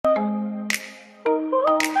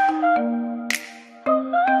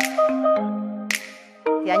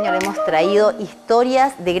Este año le hemos traído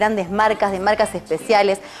historias de grandes marcas, de marcas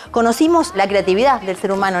especiales. Conocimos la creatividad del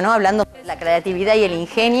ser humano, ¿no? Hablando de la creatividad y el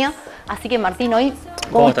ingenio. Así que, Martín, hoy,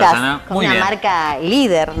 ¿cómo estás? Ana? Con Muy una bien. marca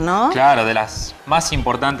líder, ¿no? Claro, de las más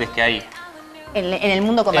importantes que hay. En el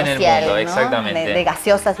mundo comercial, En el mundo, ¿no? exactamente. De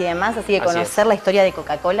gaseosas y demás. Así que Así conocer es. la historia de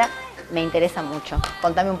Coca-Cola me interesa mucho.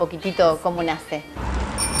 Contame un poquitito cómo nace.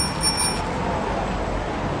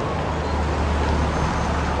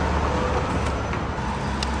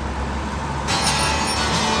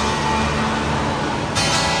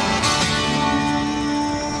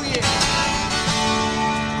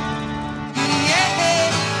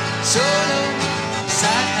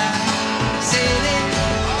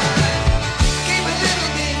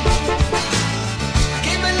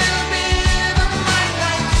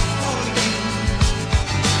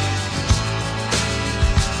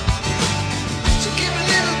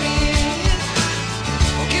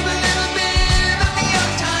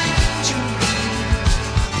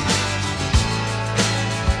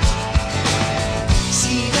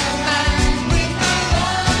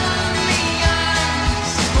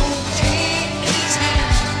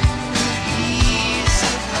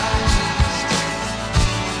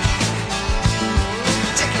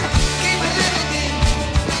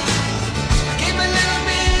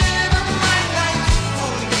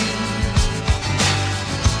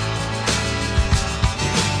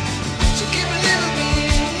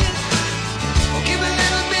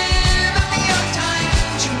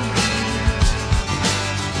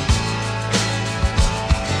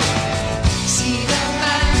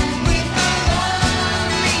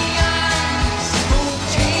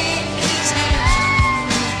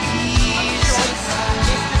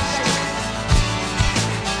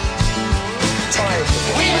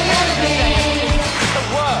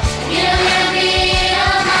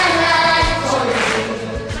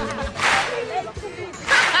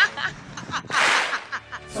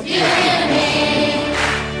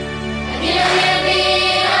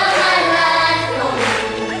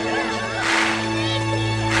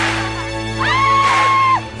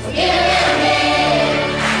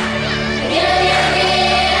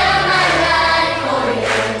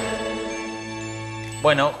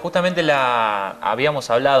 Bueno, justamente habíamos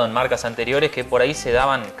hablado en marcas anteriores que por ahí se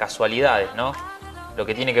daban casualidades, ¿no? Lo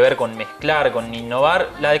que tiene que ver con mezclar, con innovar.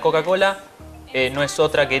 La de Coca-Cola no es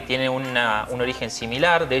otra que tiene un origen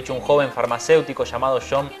similar. De hecho, un joven farmacéutico llamado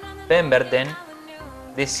John Pemberton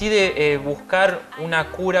decide buscar una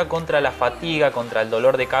cura contra la fatiga, contra el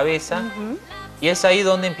dolor de cabeza. Y es ahí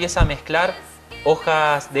donde empieza a mezclar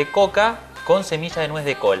hojas de coca con semillas de nuez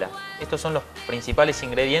de cola. Estos son los principales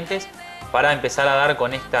ingredientes para empezar a dar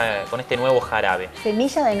con este nuevo jarabe.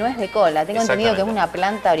 Semilla de nuez de cola. Tengo entendido que es una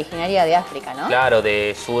planta originaria de África, ¿no? Claro,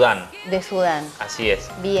 de Sudán. De Sudán. Así es.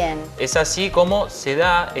 Bien. Es así como se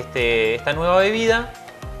da esta nueva bebida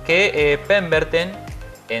que Pemberton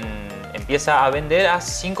empieza a vender a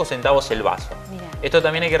 5 centavos el vaso. Mirá. Esto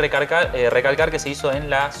también hay que recalcar que se hizo en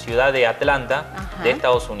la ciudad de Atlanta, de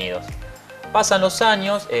Estados Unidos. Pasan los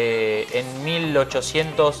años, en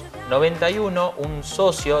 1891 un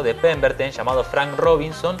socio de Pemberton llamado Frank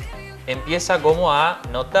Robinson empieza como a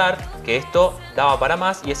notar que esto daba para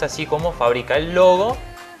más y es así como fabrica el logo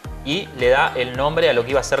y le da el nombre a lo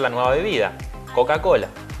que iba a ser la nueva bebida, Coca-Cola.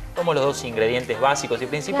 Como los dos ingredientes básicos y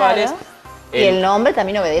principales. Claro. Y el nombre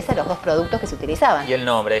también obedece a los dos productos que se utilizaban. Y el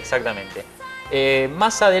nombre, exactamente.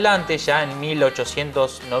 Más adelante, ya en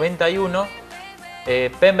 1891,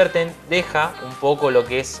 Pemberton deja un poco lo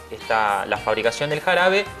que es la fabricación del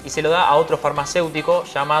jarabe y se lo da a otro farmacéutico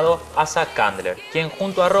llamado Asa Candler, quien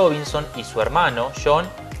junto a Robinson y su hermano John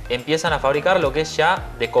empiezan a fabricar lo que es ya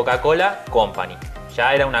The Coca-Cola Company.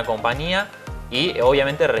 Ya era una compañía y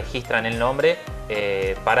obviamente registran el nombre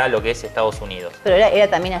para lo que es Estados Unidos. Pero era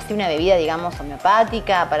también así una bebida, digamos,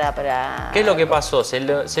 homeopática para... ¿Qué es lo que pasó? Se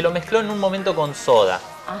lo mezcló en un momento con soda.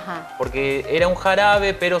 Ajá. Porque era un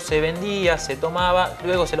jarabe, pero se vendía, se tomaba,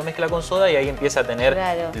 luego se lo mezcla con soda y ahí empieza a tener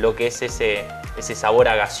lo que es ese sabor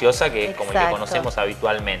a gaseosa que es como el que conocemos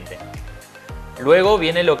habitualmente. Luego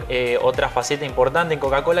viene otra faceta importante en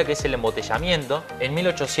Coca-Cola, que es el embotellamiento, en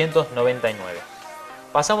 1899.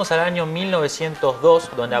 Pasamos al año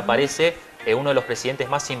 1902, donde aparece uno de los presidentes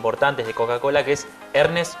más importantes de Coca-Cola, que es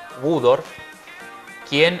Ernest Woodruff,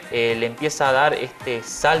 quien le empieza a dar este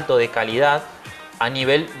salto de calidad a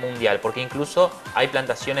nivel mundial, porque incluso hay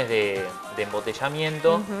plantaciones de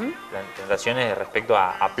embotellamiento, plantaciones respecto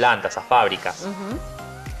a plantas, a fábricas,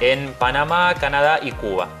 en Panamá, Canadá y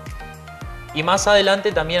Cuba. Y más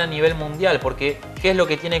adelante también a nivel mundial, porque ¿qué es lo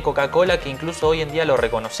que tiene Coca-Cola que incluso hoy en día lo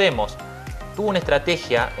reconocemos? Tuvo una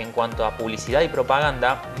estrategia en cuanto a publicidad y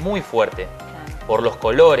propaganda muy fuerte. por los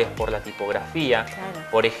colores, por la tipografía. Claro.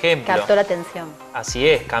 Por ejemplo... Captó la atención. Así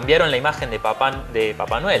es, cambiaron la imagen de Papá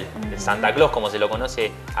Noel, de Santa Claus, como se lo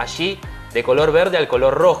conoce allí, de color verde al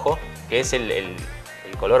color rojo, que es el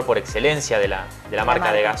color por excelencia de la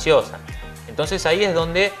marca de gaseosa. Entonces ahí es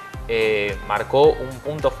donde marcó un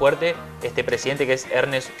punto fuerte este presidente, que es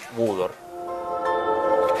Ernest Woodward.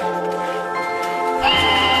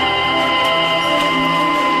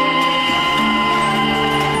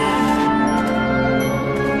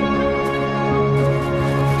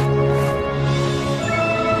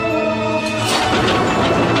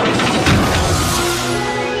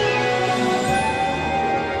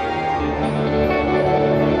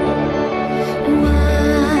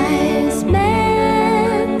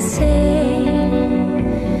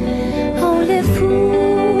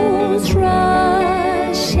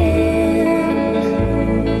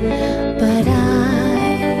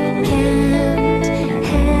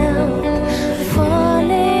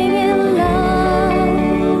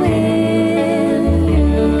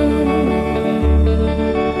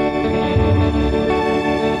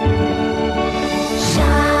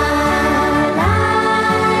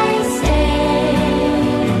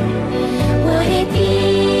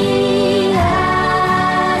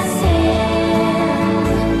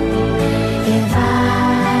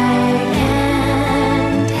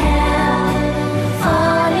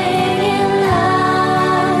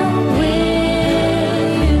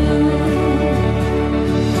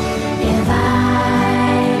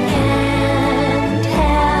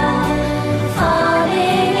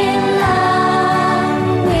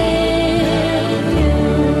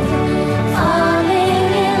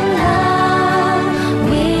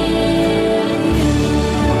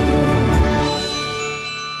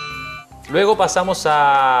 Luego pasamos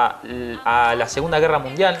a la Segunda Guerra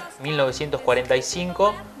Mundial,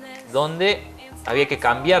 1945, donde había que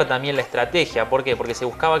cambiar también la estrategia. ¿Por qué? Porque se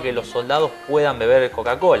buscaba que los soldados puedan beber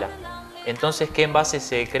Coca-Cola. Entonces, ¿qué envase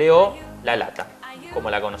se creó? La lata. Como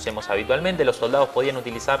la conocemos habitualmente, los soldados podían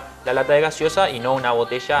utilizar la lata de gaseosa y no una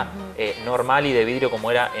botella normal y de vidrio como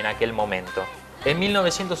era en aquel momento. En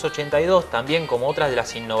 1982, también como otras de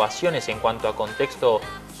las innovaciones en cuanto a contexto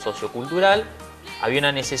sociocultural, había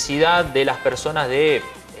una necesidad de las personas de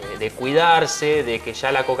cuidarse, de que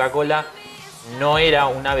ya la Coca-Cola no era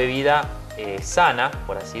una bebida sana,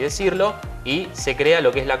 por así decirlo, y se crea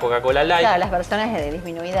lo que es la Coca-Cola Light. Claro, las personas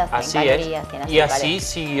disminuidas así en calorías es. y en azúcares. Y así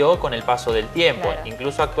siguió con el paso del tiempo. Claro.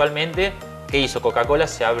 Incluso actualmente, ¿qué hizo? Coca-Cola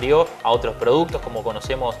se abrió a otros productos, como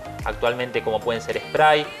conocemos actualmente, como pueden ser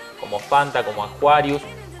Sprite, como Fanta, como Aquarius,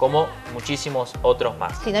 como muchísimos otros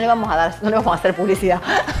más. Sí, no le vamos a hacer publicidad,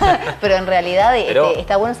 pero en realidad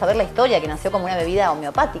está bueno saber la historia, que nació como una bebida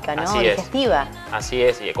homeopática, ¿no? Digestiva. Así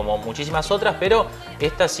es, y como muchísimas otras, pero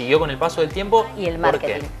esta siguió con el paso del tiempo. Y el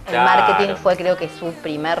marketing. El marketing fue, creo que, su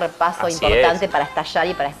primer paso importante para estallar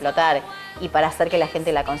y para explotar y para hacer que la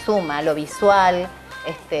gente la consuma, lo visual,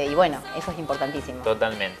 y bueno, eso es importantísimo.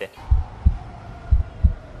 Totalmente.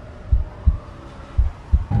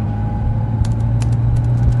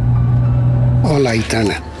 Hola,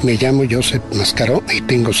 Aitana. Me llamo Joseph Mascaró y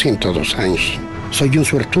tengo 102 años. Soy un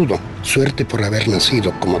suertudo. Suerte por haber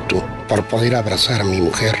nacido como tú, por poder abrazar a mi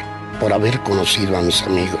mujer, por haber conocido a mis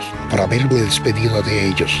amigos, por haberme despedido de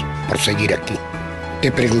ellos, por seguir aquí. Te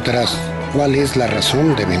preguntarás, ¿cuál es la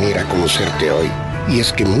razón de venir a conocerte hoy? Y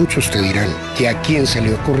es que muchos te dirán que a quién se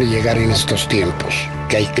le ocurre llegar en estos tiempos,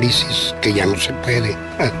 que hay crisis, que ya no se puede.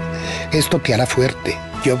 Esto te hará fuerte.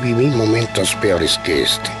 Yo viví momentos peores que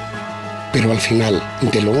este. Pero al final,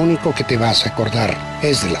 de lo único que te vas a acordar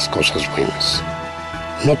es de las cosas buenas.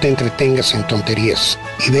 No te entretengas en tonterías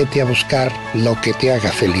y vete a buscar lo que te haga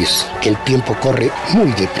feliz, que el tiempo corre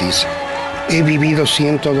muy deprisa. He vivido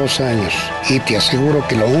 102 años y te aseguro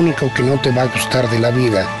que lo único que no te va a gustar de la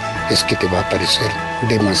vida es que te va a parecer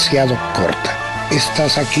demasiado corta.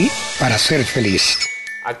 Estás aquí para ser feliz.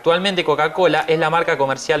 Actualmente Coca-Cola es la marca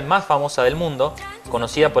comercial más famosa del mundo,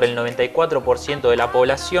 conocida por el 94% de la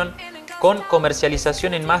población, con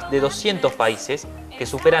comercialización en más de 200 países que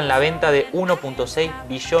superan la venta de 1.6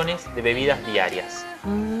 billones de bebidas diarias.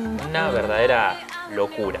 Una verdadera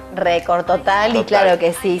locura. Récord total, y claro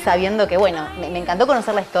que sí, sabiendo que, bueno, me encantó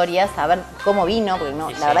conocer la historia, saber cómo vino, porque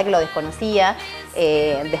la verdad que lo desconocía,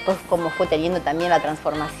 después cómo fue teniendo también la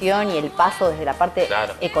transformación y el paso desde la parte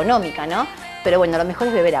económica, ¿no? Pero bueno, lo mejor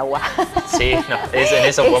es beber agua. Sí, en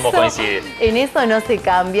eso podemos coincidir. En eso no se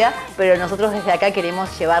cambia, pero nosotros desde acá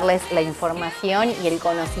queremos llevarles la información y el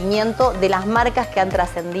conocimiento de las marcas que han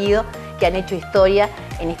trascendido, que han hecho historia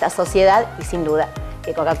en esta sociedad, y sin duda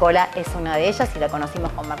que Coca-Cola es una de ellas y la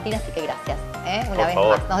conocimos con Martín, así que gracias. Una vez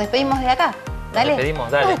más. Nos despedimos de acá. Dale. Nos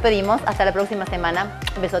despedimos, dale. Nos despedimos. Hasta la próxima semana.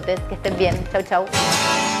 Besotes, que estén bien. Chau, chau.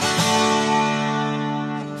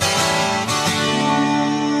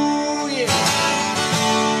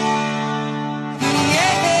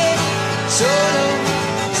 Solo